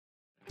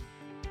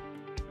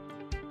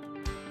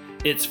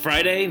It's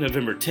Friday,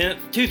 November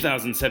 10th,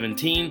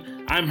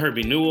 2017. I'm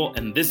Herbie Newell,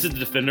 and this is the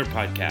Defender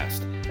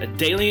Podcast, a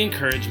daily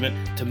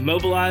encouragement to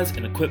mobilize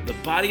and equip the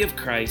body of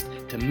Christ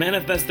to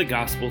manifest the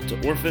gospel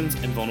to orphans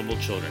and vulnerable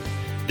children.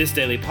 This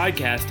daily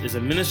podcast is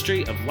a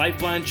ministry of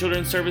Lifeline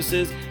Children's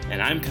Services,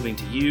 and I'm coming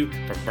to you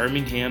from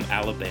Birmingham,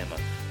 Alabama.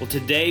 Well,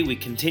 today we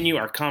continue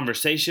our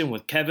conversation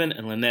with Kevin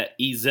and Lynette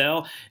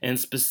Ezell, and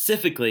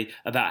specifically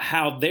about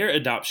how their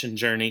adoption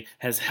journey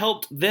has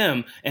helped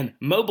them and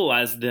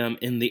mobilized them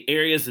in the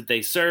areas that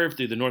they serve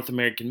through the North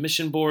American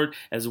Mission Board,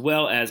 as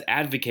well as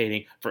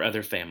advocating for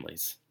other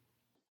families.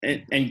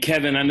 And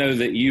Kevin, I know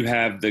that you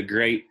have the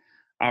great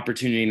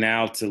opportunity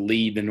now to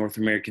lead the North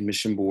American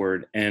Mission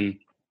Board, and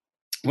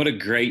what a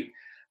great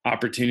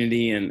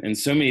opportunity and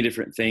so many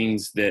different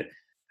things that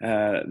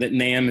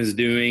NAM is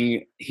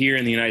doing here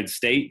in the United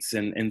States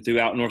and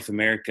throughout North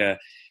America.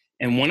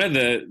 And one of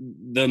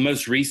the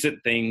most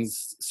recent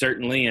things,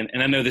 certainly, and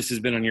I know this has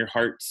been on your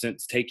heart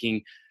since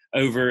taking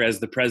over as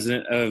the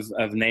president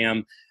of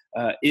NAM,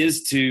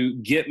 is to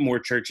get more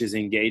churches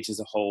engaged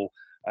as a whole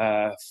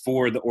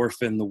for the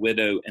orphan, the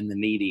widow, and the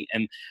needy.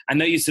 And I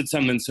know you said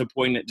something so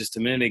poignant just a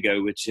minute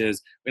ago, which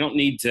is we don't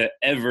need to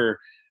ever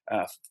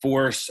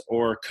force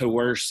or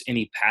coerce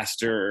any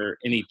pastor or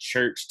any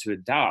church to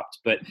adopt,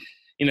 but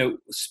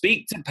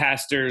speak to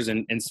pastors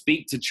and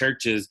speak to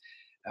churches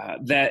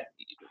that,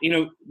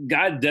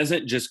 God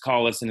doesn't just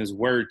call us in his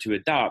word to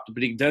adopt,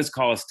 but he does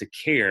call us to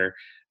care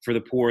for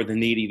the poor, the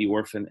needy, the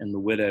orphan, and the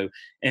widow.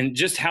 And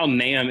just how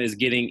NAM is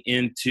getting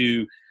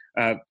into,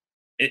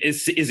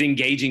 is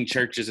engaging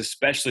churches,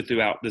 especially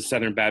throughout the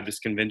Southern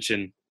Baptist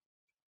Convention,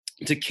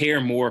 to care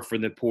more for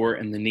the poor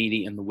and the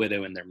needy and the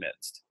widow in their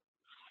midst.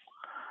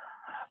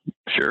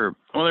 Sure.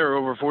 Well, there are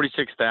over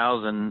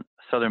 46,000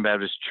 Southern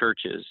Baptist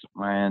churches,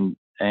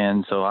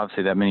 and so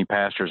obviously that many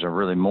pastors are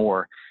really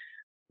more.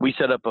 We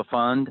set up a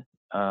fund,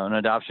 an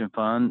adoption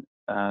fund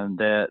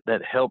that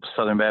helps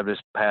Southern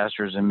Baptist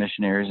pastors and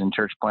missionaries and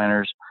church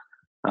planners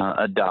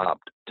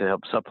adopt to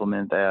help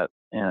supplement that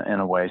in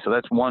a way. So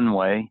that's one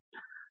way.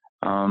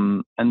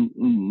 And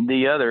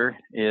the other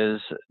is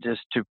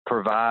just to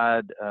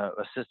provide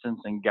assistance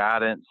and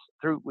guidance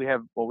through, we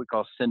have what we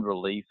call Send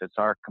Relief. It's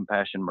our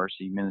compassion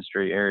mercy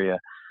ministry area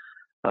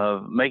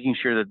of making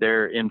sure that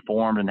they're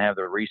informed and have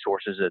the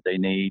resources that they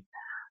need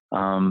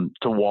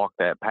to walk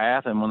that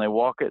path. And when they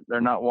walk it,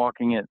 they're not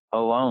walking it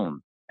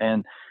alone.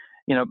 And,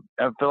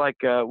 I feel like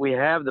we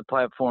have the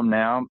platform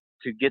now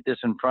to get this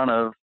in front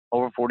of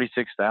over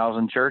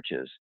 46,000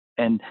 churches.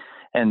 And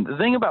the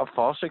thing about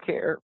foster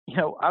care,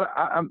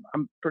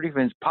 I'm pretty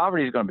convinced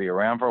poverty is going to be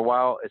around for a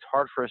while. It's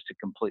hard for us to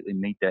completely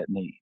meet that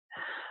need.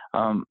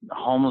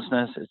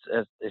 Homelessness,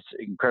 it's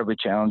incredibly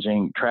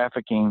challenging.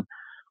 Trafficking.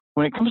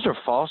 When it comes to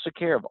foster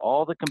care, of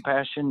all the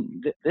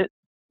compassion,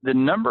 the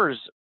numbers,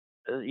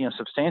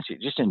 substantiate.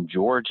 Just in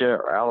Georgia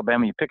or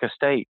Alabama, you pick a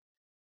state,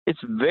 it's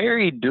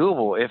very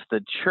doable if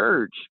the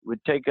church would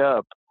take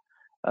up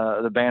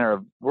the banner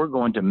of we're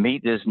going to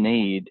meet this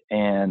need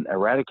and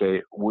eradicate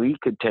it. We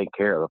could take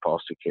care of the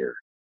foster care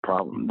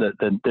problem.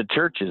 The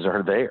churches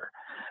are there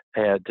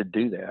to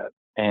do that.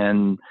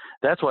 And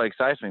that's what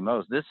excites me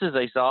most. This is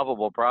a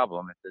solvable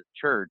problem if the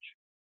church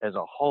as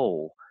a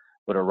whole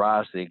would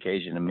arise to the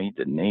occasion to meet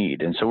the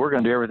need. And so we're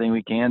going to do everything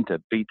we can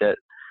to beat that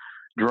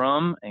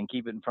drum and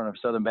keep it in front of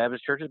Southern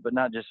Baptist churches, but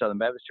not just Southern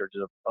Baptist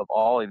churches, of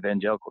all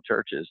evangelical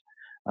churches,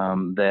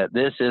 that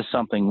this is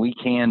something we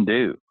can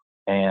do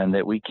and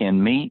that we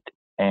can meet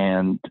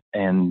and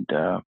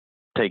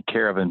take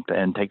care of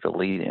and take the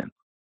lead in.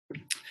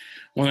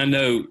 Well, I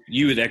know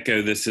you would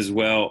echo this as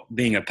well,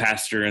 being a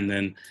pastor and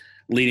then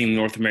leading the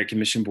North American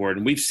Mission Board.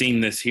 And we've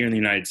seen this here in the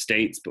United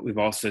States, but we've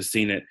also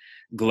seen it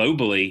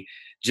globally.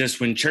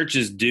 Just when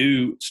churches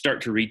do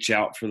start to reach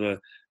out for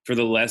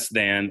the less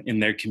than in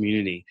their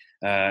community,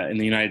 in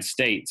the United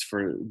States,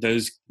 for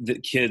the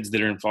kids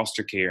that are in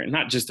foster care, and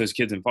not just those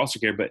kids in foster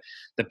care, but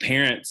the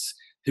parents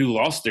who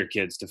lost their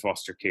kids to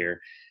foster care,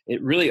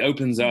 it really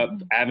opens up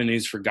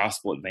avenues for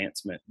gospel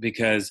advancement,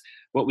 because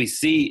what we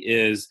see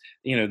is,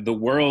 the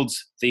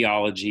world's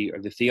theology or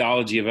the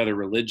theology of other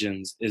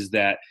religions is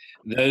that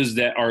those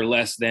that are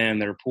less than,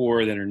 that are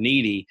poor, that are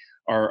needy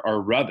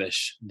are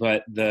rubbish.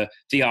 But the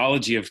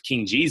theology of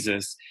King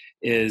Jesus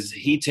is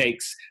he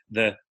takes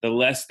the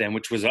less than,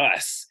 which was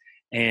us,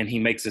 and he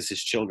makes us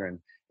his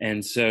children.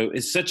 And so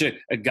it's such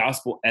a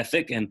gospel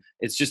ethic, and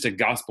it's just a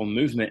gospel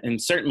movement. And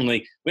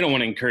certainly we don't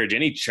want to encourage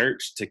any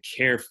church to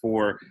care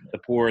for the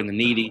poor and the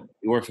needy,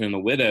 the orphan and the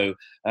widow,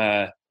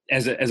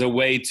 as a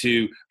way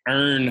to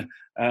earn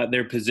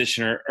their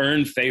position or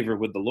earn favor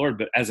with the Lord,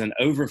 but as an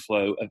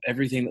overflow of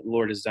everything that the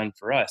Lord has done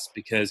for us,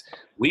 because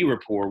we were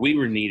poor, we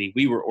were needy,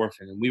 we were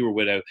orphan, and we were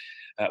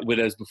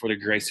widows before the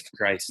grace of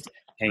Christ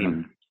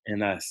came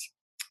in us.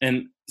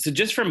 And so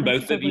just from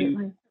both of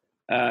you,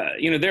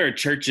 there are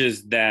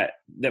churches that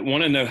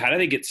want to know, how do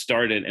they get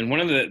started? And one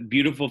of the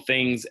beautiful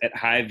things at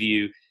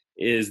Highview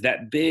is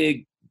that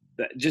big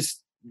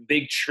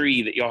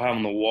tree that y'all have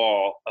on the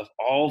wall of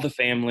all the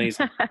families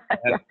that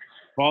have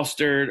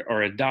fostered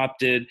or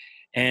adopted.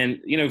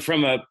 And,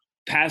 from a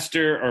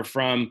pastor or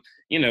from,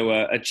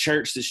 a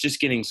church that's just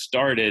getting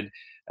started,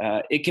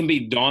 it can be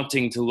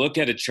daunting to look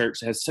at a church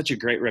that has such a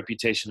great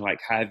reputation like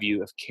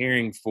Highview of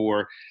caring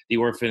for the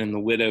orphan and the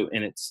widow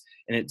in its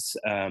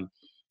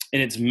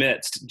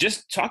midst.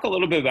 Just talk a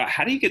little bit about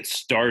how do you get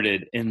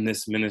started in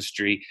this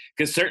ministry?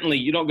 Because certainly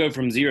you don't go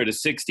from 0 to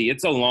 60.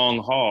 It's a long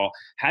haul.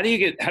 How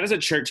does a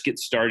church get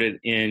started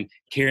in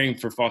caring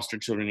for foster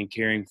children and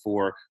caring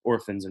for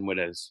orphans and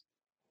widows?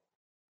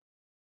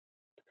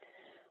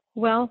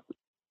 Well,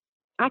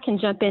 I can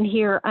jump in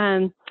here.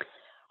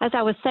 As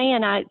I was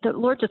saying, the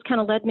Lord just kind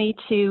of led me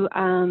to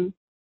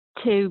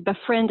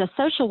befriend a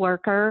social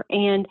worker,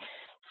 and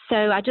so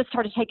I just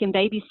started taking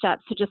baby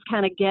steps to just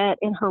kind of get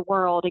in her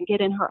world and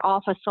get in her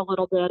office a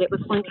little bit.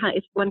 It's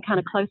one kind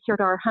of closer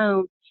to our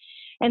home,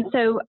 and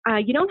so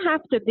you don't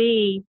have to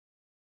be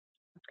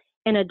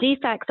in a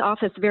DFACS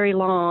office very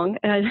long,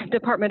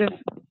 Department of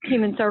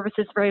Human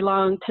Services very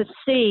long, to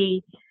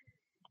see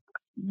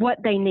what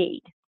they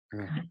need.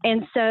 Mm-hmm.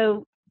 And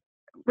so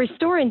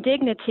Restoring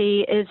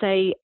Dignity is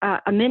a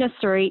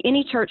ministry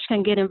any church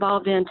can get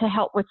involved in to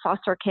help with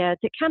foster kids.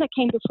 It kind of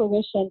came to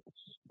fruition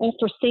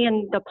after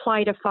seeing the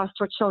plight of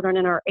foster children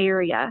in our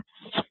area.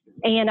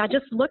 And I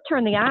just looked her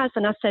in the eyes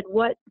and I said,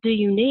 what do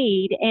you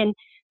need? And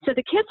so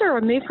the kids are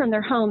removed from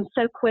their homes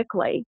so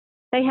quickly.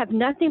 They have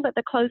nothing but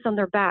the clothes on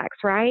their backs,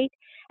 right?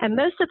 And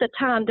most of the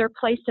time they're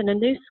placed in a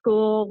new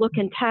school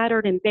looking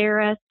tattered,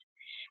 embarrassed.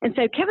 And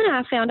so Kevin and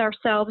I found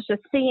ourselves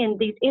just seeing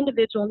these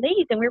individual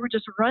needs, and we were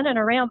just running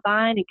around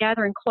buying and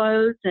gathering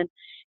clothes and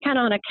kind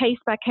of on a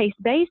case-by-case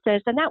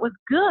basis, and that was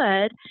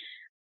good,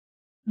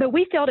 but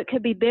we felt it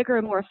could be bigger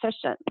and more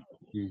efficient.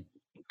 Mm.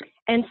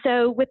 And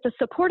so with the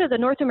support of the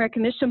North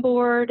American Mission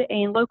Board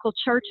and local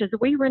churches,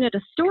 we rented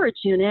a storage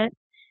unit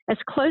as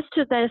close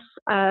to this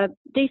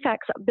DFACS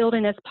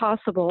building as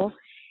possible,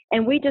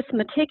 and we just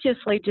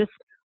meticulously just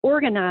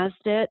organized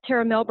it.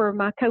 Tara Melber,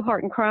 my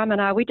cohort in crime,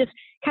 and we just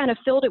kind of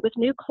filled it with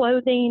new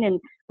clothing and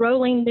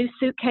rolling new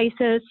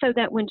suitcases so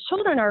that when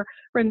children are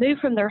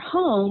removed from their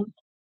homes,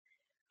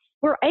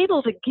 we're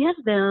able to give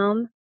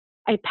them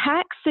a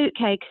packed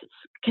suitcase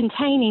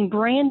containing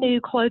brand new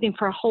clothing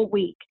for a whole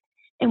week.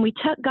 And we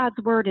took God's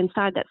word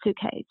inside that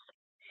suitcase.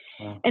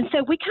 Wow. And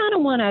so we kind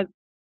of want to,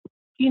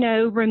 we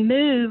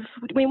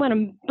want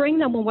to bring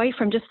them away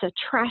from just a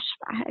trash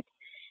bag.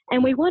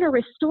 And we want to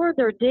restore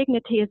their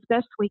dignity as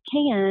best we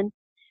can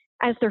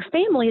as their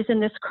family is in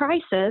this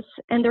crisis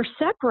and they're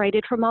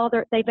separated from all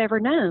they've ever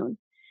known.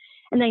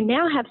 And they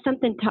now have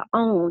something to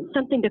own,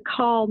 something to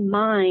call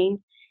mine,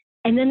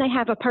 and then they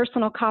have a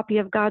personal copy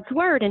of God's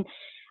word. And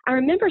I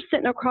remember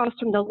sitting across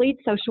from the lead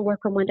social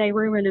worker one day.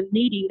 We were in a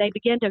meeting. They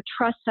began to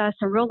trust us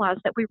and realize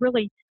that we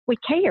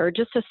care,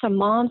 just as some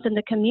moms in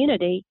the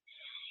community.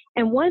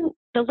 And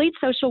the lead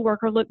social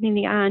worker looked me in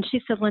the eye and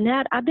she said,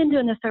 Lynette, I've been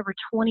doing this over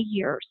 20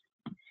 years.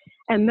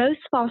 And most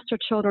foster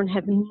children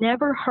have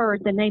never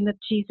heard the name of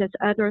Jesus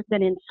other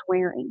than in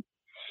swearing.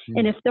 Mm.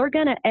 And if they're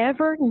going to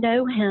ever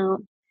know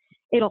him,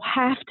 it'll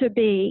have to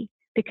be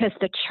because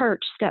the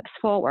church steps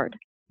forward.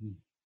 Mm.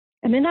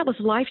 And then that was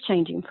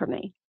life-changing for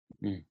me.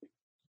 Mm.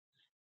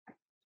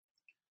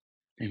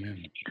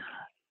 Amen.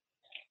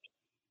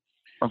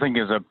 I think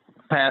as a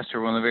pastor,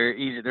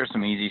 there's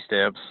some easy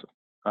steps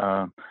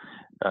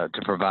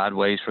to provide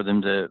ways for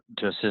them to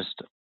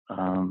assist,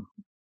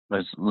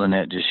 as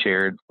Lynette just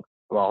shared.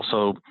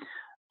 Also,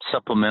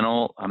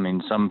 supplemental. I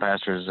mean, some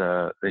pastors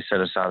they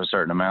set aside a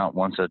certain amount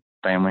once a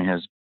family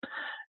has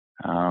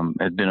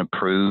been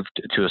approved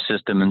to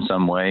assist them in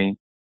some way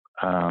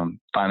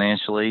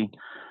financially,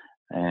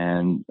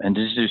 and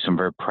just do some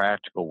very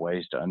practical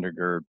ways to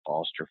undergird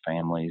foster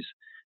families,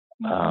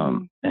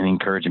 and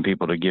encouraging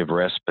people to give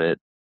respite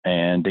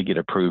and to get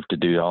approved to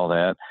do all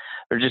that.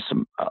 There's just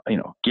some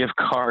gift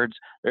cards.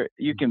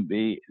 You can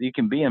be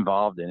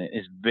involved in it.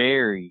 It's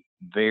very,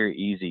 very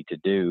easy to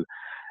do.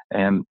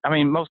 And I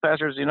mean, most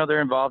pastors,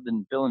 they're involved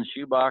in filling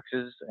shoe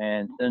boxes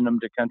and sending them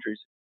to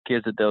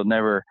kids that they'll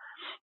never,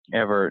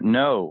 ever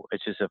know.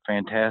 It's just a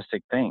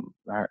fantastic thing.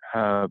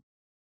 But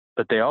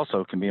they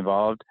also can be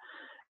involved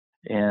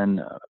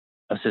in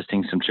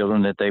assisting some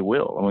children that they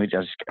will. And we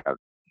just got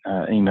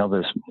an email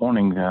this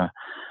morning,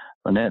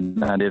 Lynette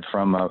and I did,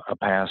 from a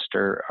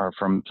pastor or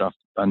from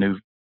a new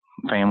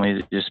family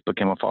that just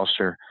became a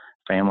foster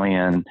family,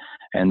 and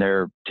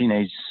their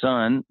teenage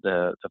son,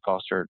 the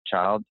foster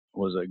child,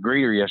 was a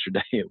greeter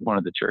yesterday at one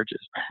of the churches.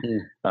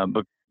 And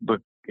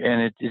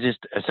it's just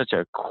such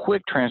a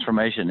quick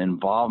transformation,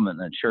 involvement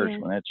in the church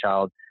when that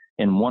child,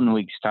 in 1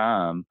 week's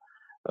time,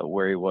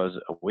 where he was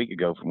a week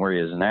ago from where he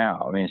is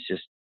now. I mean, it's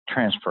just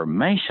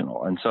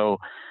transformational. And so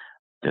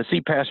to see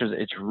pastors,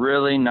 it's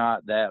really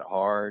not that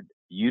hard.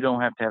 You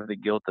don't have to have the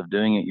guilt of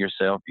doing it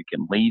yourself. You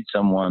can lead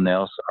someone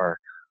else,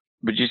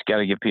 but you just got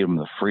to give people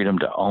the freedom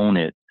to own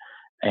it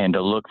and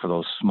to look for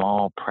those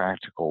small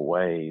practical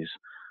ways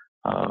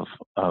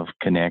of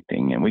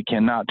connecting. And we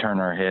cannot turn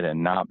our head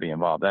and not be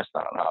involved. That's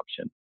not an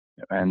option.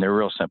 And they're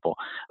real simple.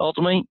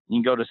 Ultimately,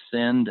 you can go to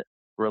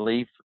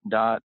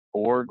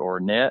sendrelief.org or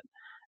net,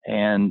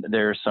 and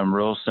there's some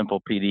real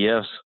simple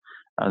PDFs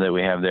that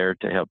we have there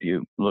to help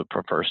you look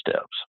for first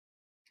steps.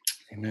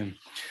 Amen.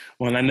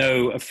 Well, and I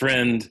know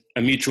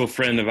a mutual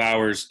friend of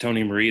ours,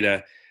 Tony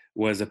Morita,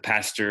 was a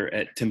pastor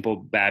at Temple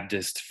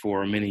Baptist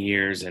for many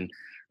years and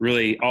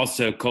really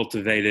also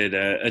cultivated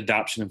an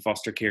adoption and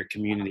foster care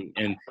community.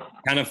 And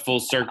kind of full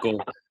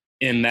circle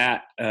in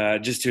that,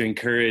 just to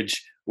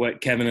encourage what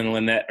Kevin and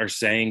Lynette are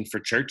saying for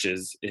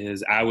churches,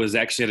 is I was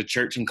actually at a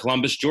church in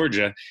Columbus,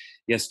 Georgia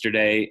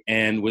yesterday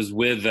and was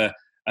with a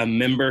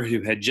member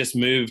who had just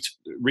moved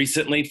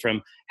recently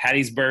from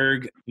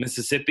Hattiesburg,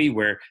 Mississippi,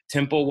 where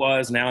Temple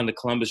was, now into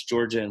Columbus,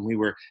 Georgia. And we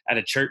were at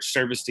a church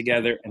service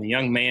together, and a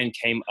young man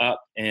came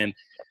up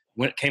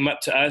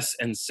to us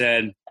and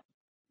said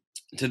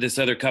to this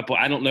other couple,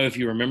 "I don't know if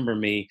you remember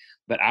me,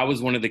 but I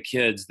was one of the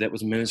kids that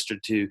was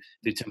ministered to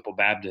through Temple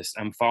Baptist.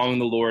 I'm following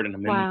the Lord, and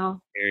I'm in the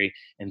military,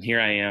 and here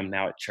I am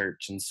now at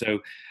church." And so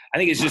I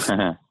think it's just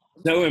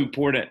so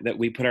important that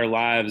we put our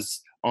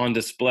lives on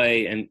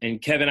display.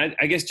 And Kevin,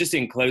 I guess just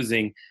in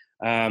closing,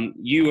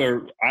 you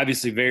are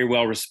obviously very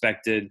well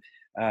respected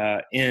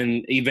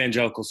in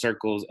evangelical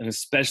circles, and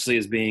especially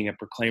as being a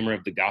proclaimer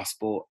of the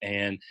gospel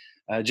and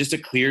just a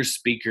clear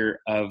speaker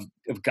of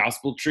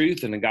gospel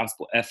truth and a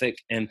gospel ethic.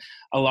 And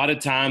a lot of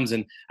times,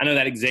 and I know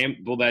that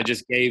example that I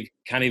just gave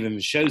kind of even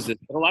shows it,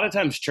 but a lot of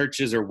times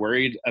churches are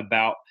worried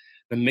about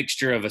the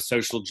mixture of a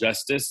social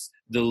justice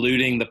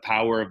diluting the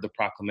power of the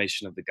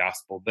proclamation of the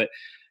gospel. But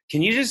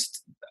can you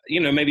just,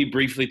 maybe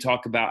briefly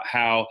talk about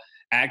how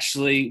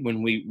actually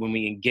when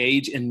we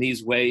engage in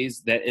these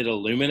ways that it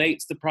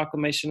illuminates the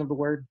proclamation of the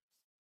word?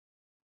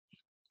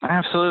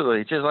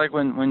 Absolutely. Just like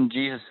when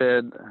Jesus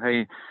said,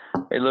 hey,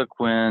 look,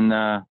 when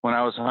I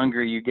was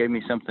hungry, you gave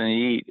me something to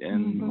eat.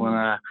 And when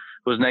I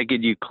was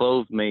naked, you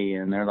clothed me.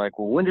 And they're like,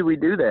 well, when did we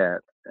do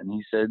that? And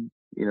he said,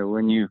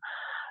 when you,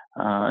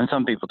 and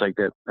some people take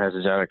that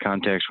passage out of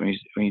context. When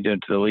you do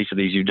it to the least of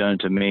these, you've done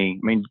it to me.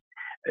 I mean,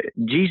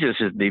 Jesus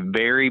is the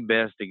very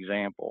best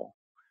example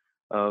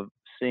of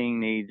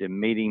seeing needs and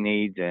meeting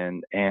needs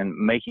and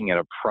making it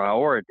a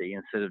priority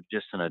instead of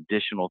just an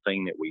additional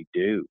thing that we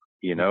do,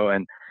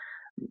 and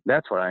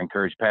that's what I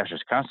encourage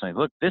pastors constantly.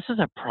 Look, this is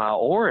a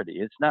priority.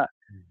 It's not,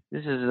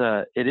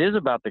 it is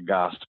about the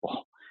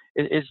gospel.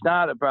 It's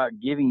not about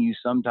giving you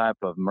some type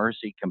of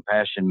mercy,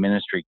 compassion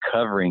ministry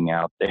covering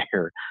out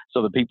there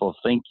so that people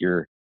think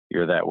you're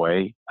that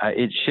way.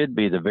 It should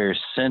be the very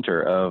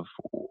center of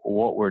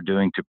what we're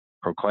doing to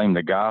proclaim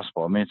the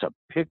gospel. I mean, it's a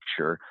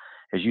picture,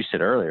 as you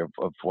said earlier,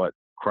 of what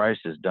Christ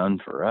has done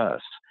for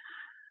us.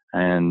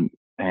 And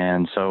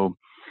so,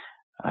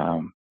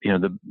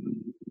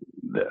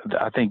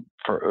 I think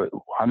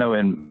I know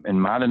in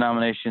my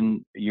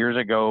denomination years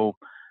ago,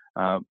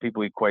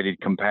 people equated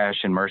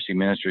compassion, mercy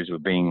ministries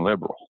with being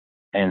liberal.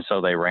 And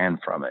so they ran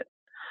from it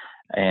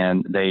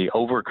and they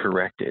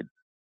overcorrected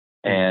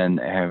and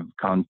have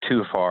gone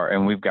too far.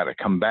 And we've got to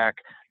come back,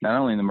 not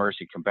only in the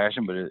mercy,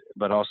 compassion,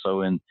 but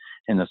also in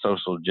the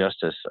social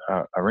justice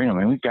arena. I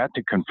mean, we've got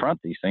to confront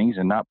these things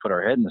and not put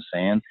our head in the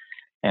sand.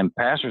 And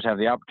pastors have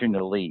the opportunity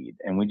to lead.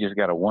 And we just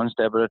got to one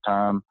step at a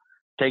time,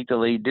 take the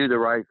lead, do the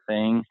right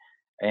thing.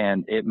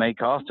 And it may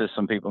cost us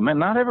some people. Man,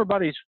 not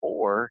everybody's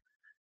for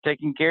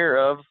taking care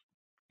of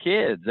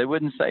kids. They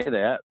wouldn't say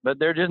that, but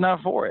they're just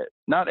not for it.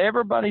 Not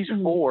everybody's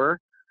for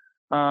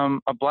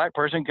a black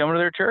person coming to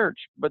their church,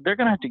 but they're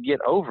going to have to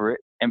get over it.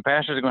 And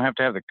pastors are going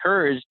to have the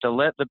courage to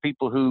let the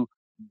people who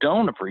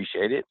don't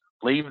appreciate it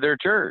leave their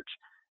church.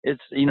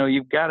 It's,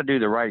 you've got to do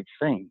the right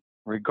thing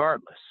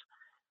regardless.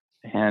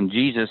 And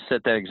Jesus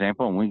set that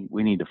example, and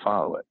we need to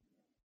follow it.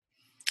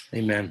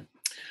 Amen.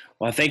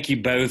 Well, I thank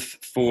you both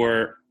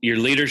for your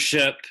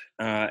leadership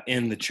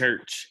in the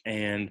church,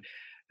 and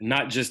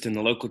not just in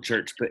the local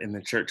church, but in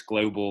the church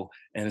global,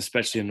 and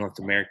especially in North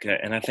America.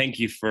 And I thank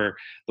you for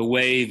the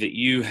way that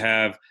you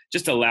have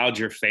just allowed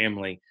your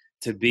family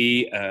to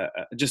be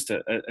just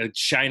a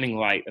shining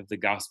light of the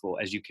gospel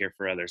as you care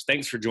for others.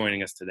 Thanks for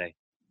joining us today.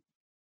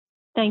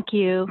 Thank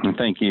you.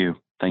 Thank you.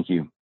 Thank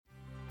you.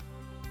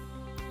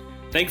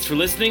 Thanks for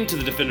listening to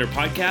the Defender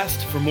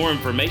Podcast. For more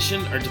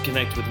information or to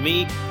connect with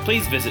me,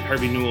 please visit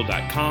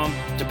herbienewell.com.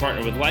 To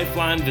partner with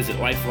Lifeline, visit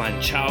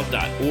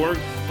lifelinechild.org.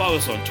 Follow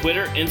us on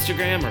Twitter,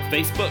 Instagram, or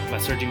Facebook by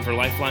searching for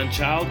Lifeline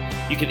Child.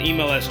 You can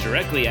email us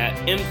directly at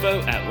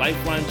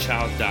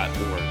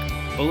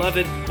info@lifelinechild.org.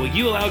 Beloved, will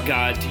you allow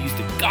God to use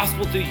the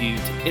gospel through you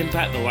to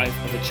impact the life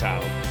of a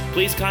child?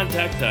 Please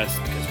contact us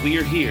because we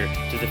are here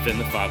to defend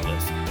the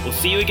fatherless. We'll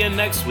see you again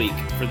next week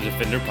for the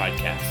Defender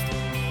Podcast.